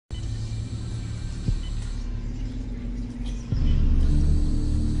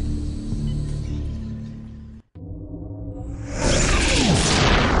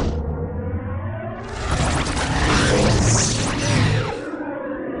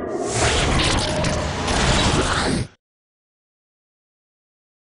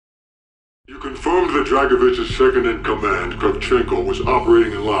that Dragovich's second-in-command, Kravchenko, was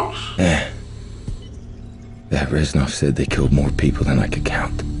operating in Laos. That Reznov said they killed more people than I could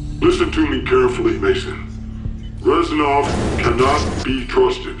count. Listen to me carefully, Mason. Reznov cannot be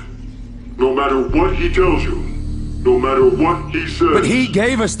trusted. No matter what he tells you, no matter what he says... But he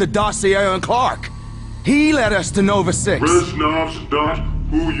gave us the dossier on Clark. He led us to Nova 6. Reznov's not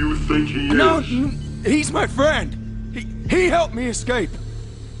who you think he is. No, he's my friend. He helped me escape.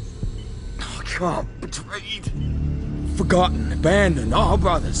 Oh, God, betrayed. Forgotten, abandoned, all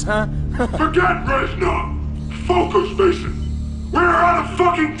brothers, huh? Forget Reznov! Focus, Mason! We're out of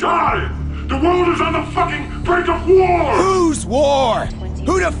fucking time! The world is on the fucking brink of war! Whose war?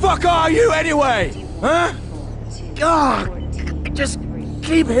 Who the fuck are you anyway? Huh? God, just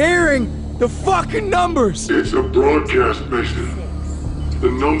keep hearing the fucking numbers! It's a broadcast, Mason.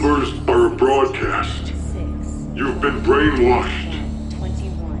 The numbers are a broadcast. You've been brainwashed.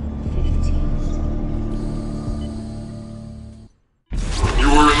 You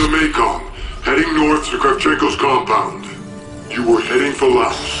were in the Mekong, heading north to Kravchenko's compound. You were heading for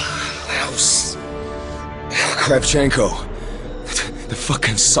Laos. Laos. Kravchenko. The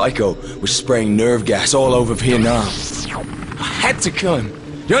fucking psycho was spraying nerve gas all over Vietnam. I had to kill him.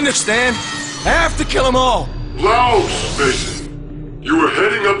 You understand? I have to kill them all. Laos, Mason. You were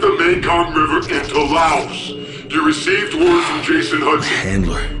heading up the Mekong River into Laos. You received word from Jason Hudson.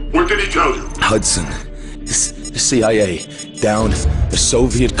 Handler. What did he tell you? Hudson. The CIA downed a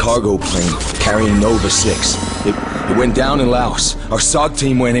Soviet cargo plane carrying Nova 6. It went down in Laos. Our SOG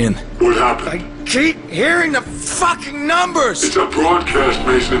team went in. What happened? I keep hearing the fucking numbers! It's a broadcast,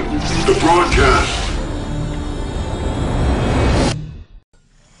 Mason. The broadcast.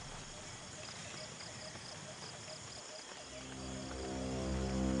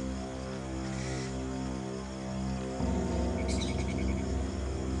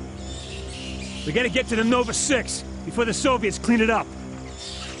 We gotta get to the Nova 6 before the Soviets clean it up.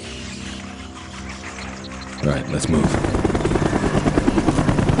 All right, let's move.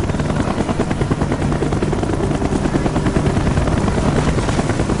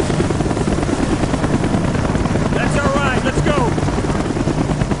 That's all right, let's go!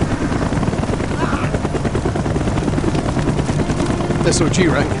 SOG,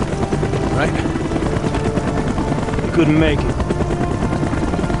 right? Right? You couldn't make it.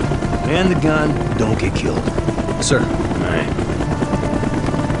 Man the gun, don't get killed. Sir. Alright.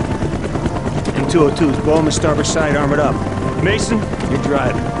 M202's bow on the starboard side, armored up. Mason, you're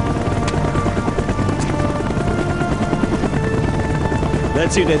driving.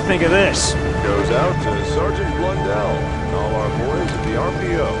 Let's see what they think of this. Goes out to Sergeant Blundell and all our boys at the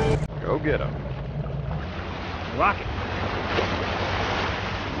RPO. Go get 'em. Rocket.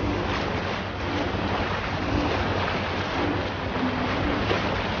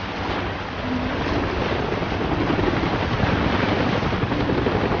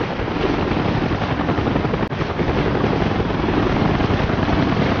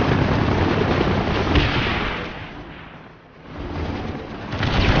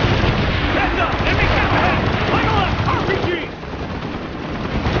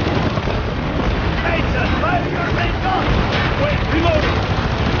 Fire your range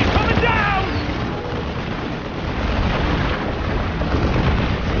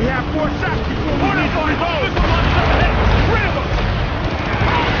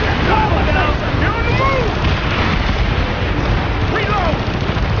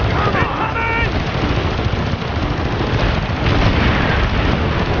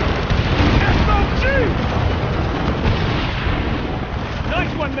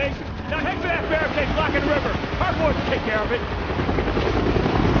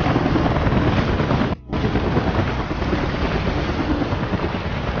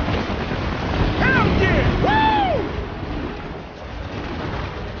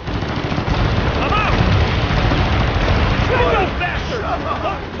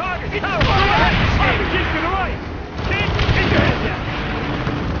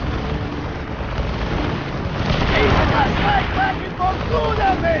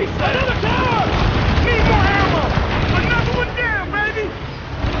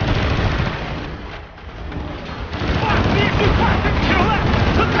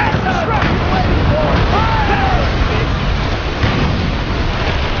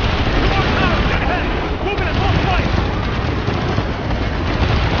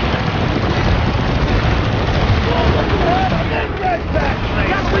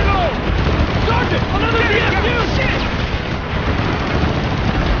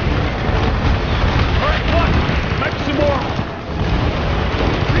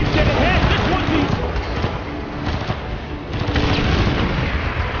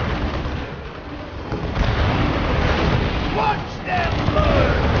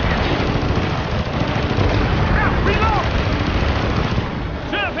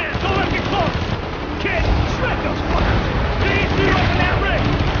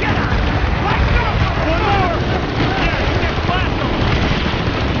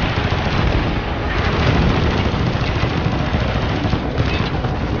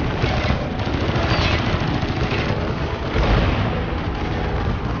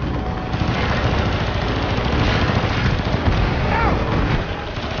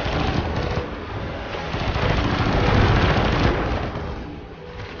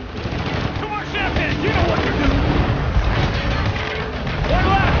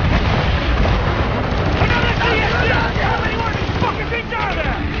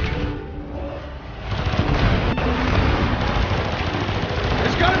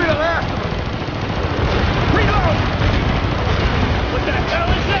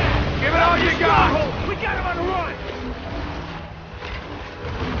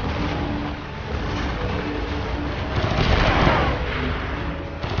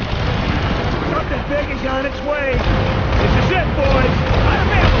Pagan's on its way. This is it, boys. I'm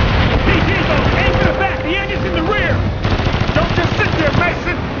in. T-Eagle, aim to the back. The engine's in the rear. Don't just sit there,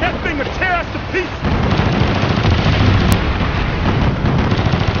 Mason. That thing will tear us to pieces.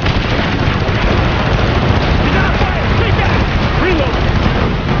 He's on fire. Stay back. Reload.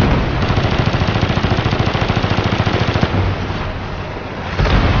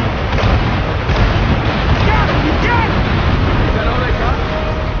 Got him. You got him. Is that all they got?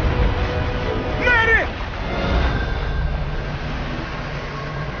 Medic!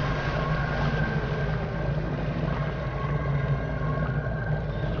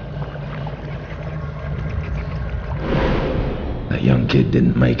 That young kid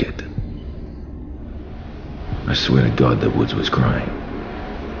didn't make it. I swear to God that Woods was crying.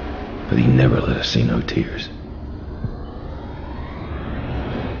 But he never let us see no tears.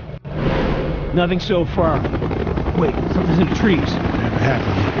 Nothing so far. Wait, something's in the trees. Never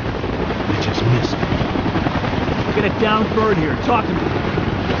happened yet. We just missed it. Get a down bird here. Talk to me.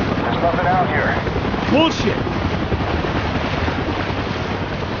 There's nothing out here. Bullshit.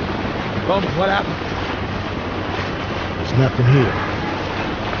 Bum, what happened? There's nothing here.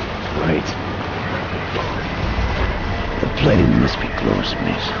 Right. The plane must be close,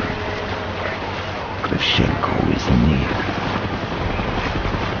 Mason. Kravchenko is near.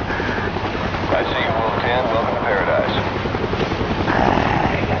 I see you, Wolf 10. Welcome to paradise.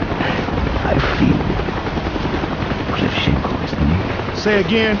 I feel Kravchenko is near. Say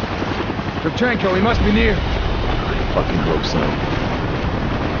again. Kravchenko, he must be near. I fucking hope so.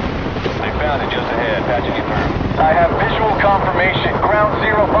 They found it just ahead, patching you through. I have visual confirmation. Ground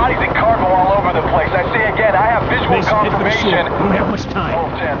zero, bodies and cargo all over the place. I say again, I have visual Mason, hit the machine. confirmation. We don't have much time.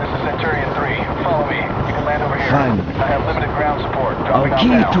 Wolf 10, this is Centurion 3. Follow me. You can land over here. Fine. I have limited ground support. Our Dropping off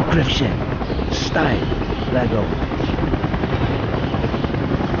key now. to Kravchenko. Stein. Flago.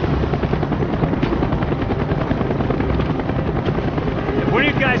 One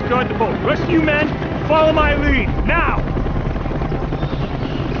of you guys guard the boat. Rest of you men, follow my lead. Now!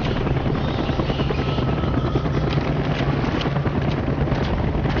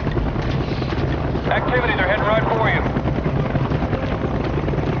 Activity, they're heading right for you.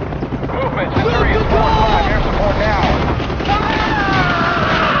 Movement, Centurion 4-5. Air support now.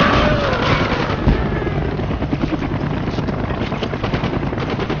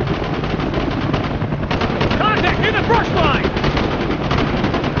 Contact in the brush line!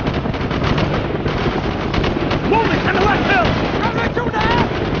 Movement on the left hill!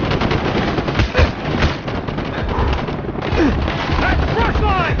 That's the brush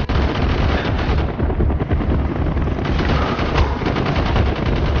line!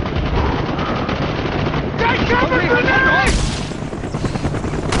 Take cover for that!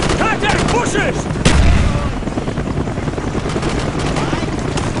 Contact bushes!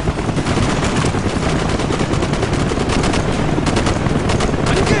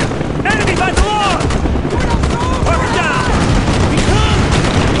 Enemy by the lawn! Weapon down!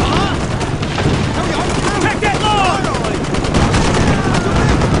 Check that lawn!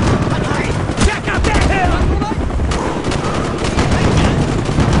 Check out that hill!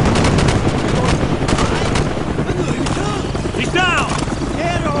 He's down!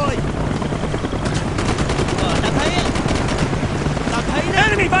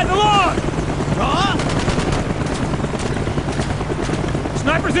 Enemy by the lawn!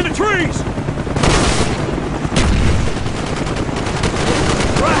 Snipers in the trees!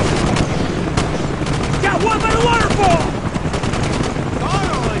 Right! Got one by the waterfall!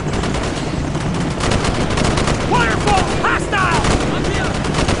 Waterfall! Hostile!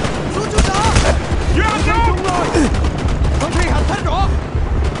 You're out there!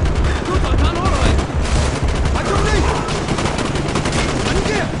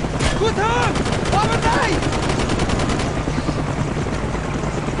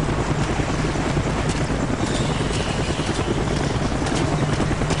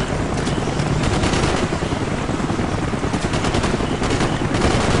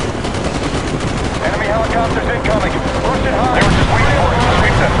 Enemy helicopters incoming. Push it high. They were just waiting for it.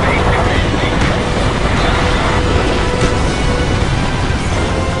 Sweep that beast.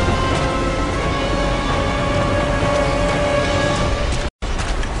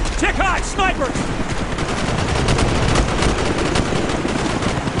 Check high! Snipers!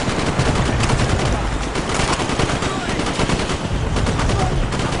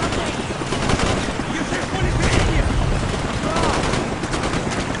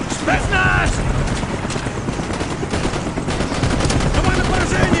 Спецназ! Команда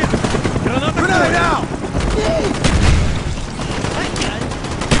поражения! Grenade out!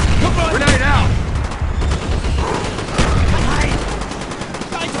 Grenade out!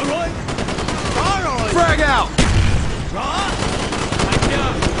 frag out!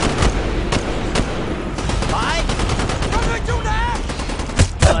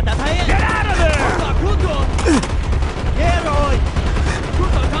 Get out of there! Nghe rồi. Chú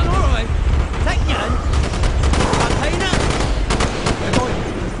tự thắng nó rồi. Xác nhận. Bạn thấy đó. Để tôi!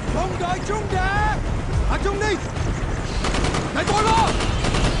 Không đợi chúng đã! Thả chúng đi! Để tôi lo!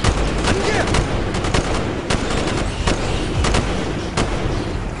 Anh kia!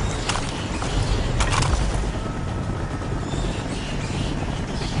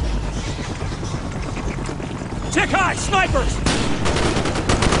 Check high, snipers!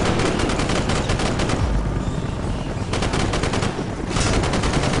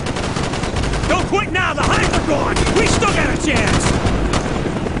 Don't quit now, the hides are gone! We still got a chance!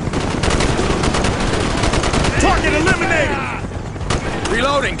 Target eliminated!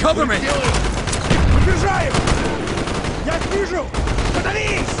 Reloading, cover me! Подбежаю! Я их вижу!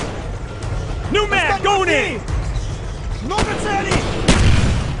 Подавись! New mag, going in! Много целей!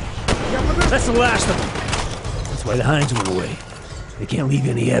 That's the last of them. That's why the Hinds went away. They can't leave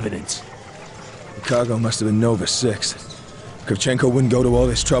any evidence. The cargo must have been Nova 6. Kravchenko wouldn't go to all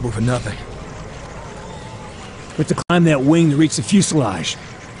this trouble for nothing. We have to climb that wing to reach the fuselage.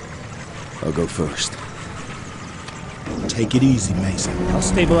 I'll go first. Take it easy, Mason. I'll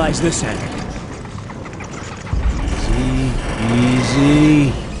stabilize this end.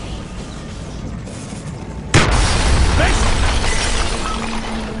 Easy.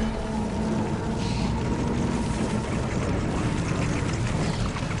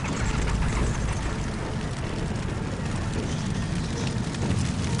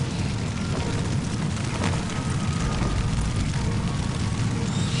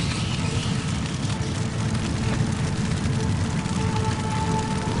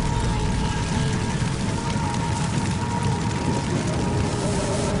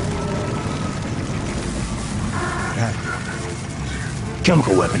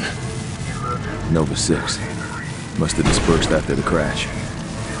 Chemical weapon. Nova 6. Must have dispersed after the crash.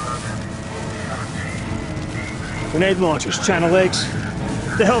 Grenade launchers, Channel Lakes.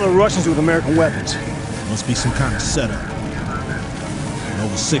 The hell are the Russians with American weapons? Must be some kind of setup.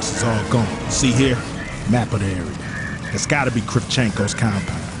 Nova 6 is all gone. See here? Map of the area. It's gotta be Kravchenko's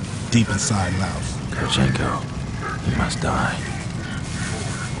compound. Deep inside Laos. Kravchenko. He must die.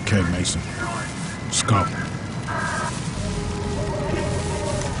 Okay, Mason. Let's go.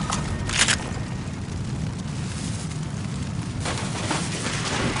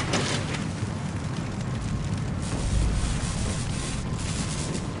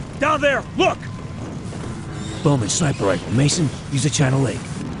 Down there, look! Bowman sniper rifle. Mason, use the Channel Lake.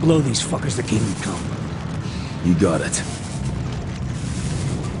 Blow these fuckers the kingdom come. You got it.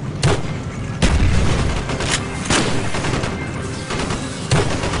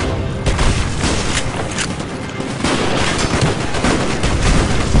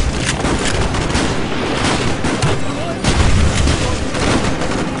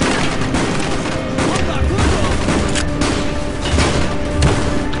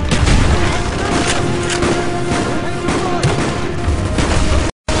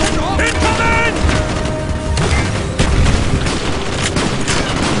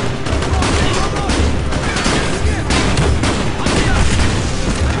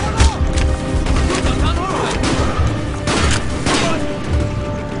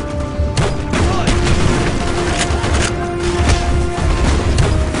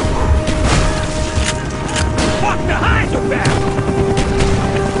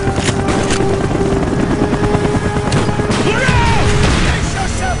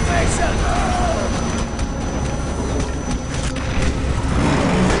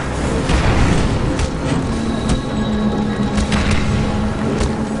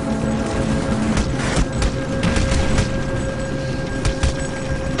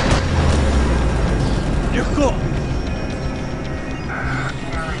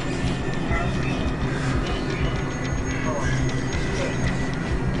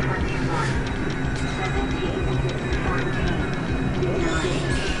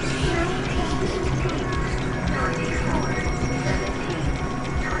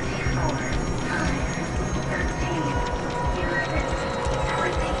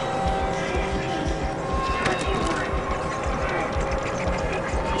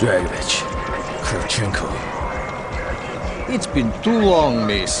 Dragovich. Kravchenko. It's been too long,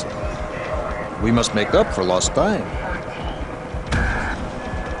 Mason. We must make up for lost time.